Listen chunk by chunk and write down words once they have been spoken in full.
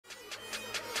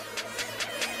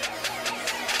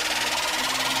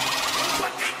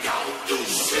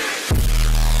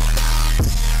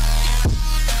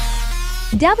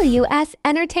WS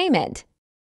Entertainment.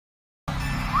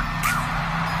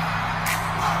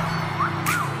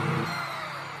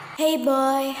 Hey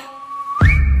boy,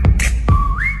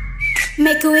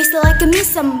 make a wish like a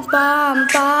miss some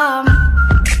bomb.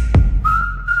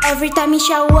 Every time you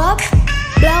show up,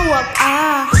 blow up,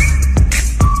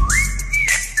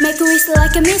 Make a wish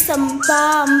like a miss some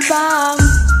bomb.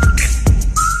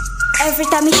 Every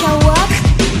time you show up,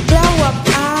 blow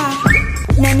up,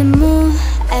 나는 무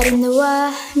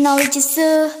아름다워 널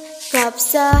지수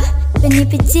없어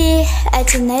웬일이지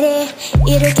아직 나를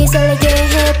이렇게 설레게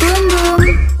해 boom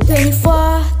boom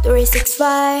 24, 365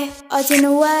 어제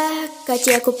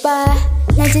너와까지 하고 봐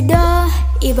낮에도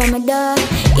이 밤에도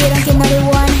이렇게 너를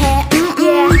원해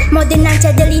모든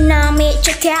남자들이 나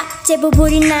미쳐가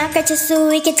제부불이 나 갇힐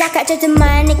수 있게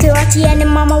작아져도만 네 그렇지 않은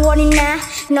맘만 원이나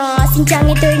너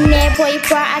심장이 뚫리네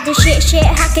보이봐 아주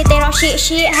시시하게 때론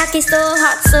시시하게 so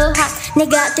hot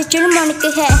내가 뜰 줄은 못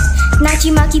느끼해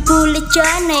나지막이 불리죠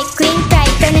내 귓가에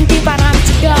떠는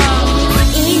뒷바람처럼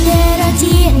이대로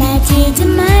지나치지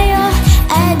마요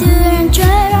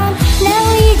아두랑처럼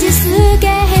날 잊을 수가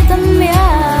해보면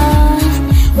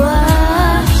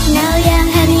날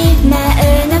향한 이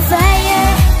마음은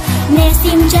fire 내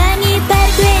심장이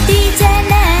빠르게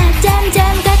뛰잖아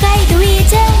점점 가까이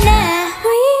보이잖아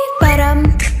휘바람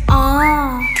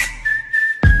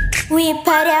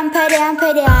휘바람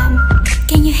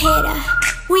Can you hear that?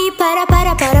 휘바람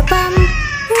휘바람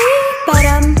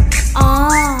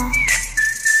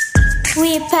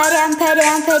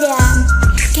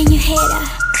Can you hear that?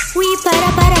 휘바람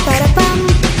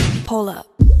Pull up.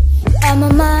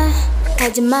 아마마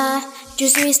하지마 줄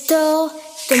수 있어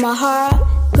to my heart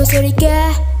그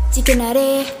소리가 지금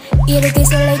나를 이렇게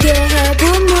설레게 해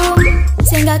boom boom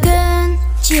생각은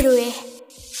지루해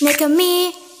내가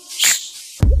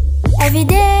Every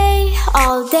day,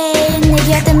 all day 내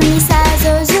곁에만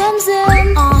있어줘 zoom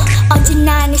zoom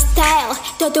언제나 네 스타일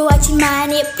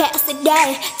도도하지만 이 플렉스들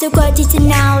두꺼워지지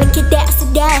않아 like that's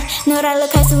the day 널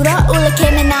알락할수록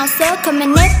울락해만 나왔어 Come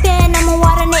and nip it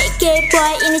넘어와라 내게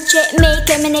boy 이니 check me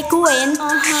come and make win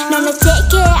난 너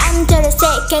take it I'm just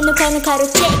sick 누가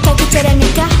가로채가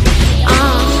기절하니까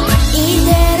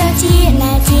이대로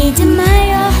지나치지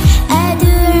마요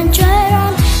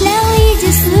아두랑처럼 날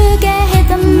잊을 수가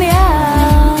해보면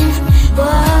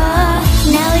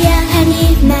날 향한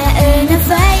이 마음은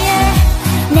fire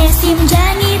내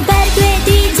심장이 빠르게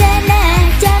뛰잖아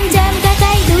점점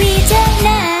가까이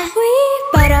보이잖아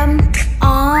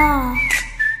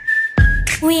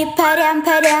휘바람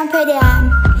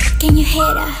Can you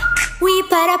hear that?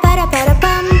 휘바람 휘바람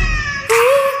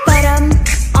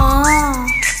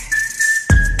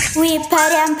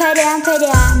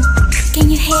Can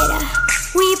you hear that?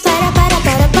 휘바람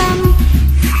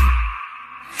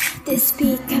This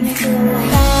beat kinda feel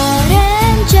like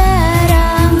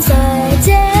바람처럼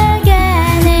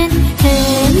스쳐가는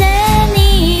흔한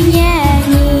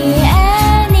인연이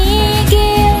아니길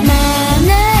많은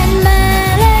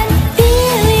말은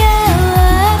필요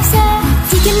없어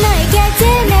지금 너의 곁에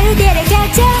나를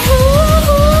데려가자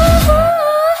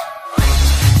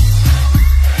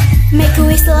Make a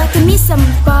wish like a miss some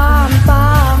bomb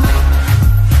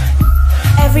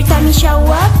Every time you show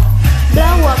up,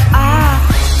 blow up,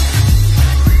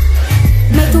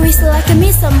 Make a wish like a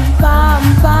miss some bomb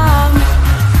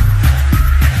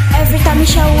Every time you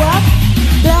show up,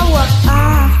 blow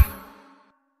up,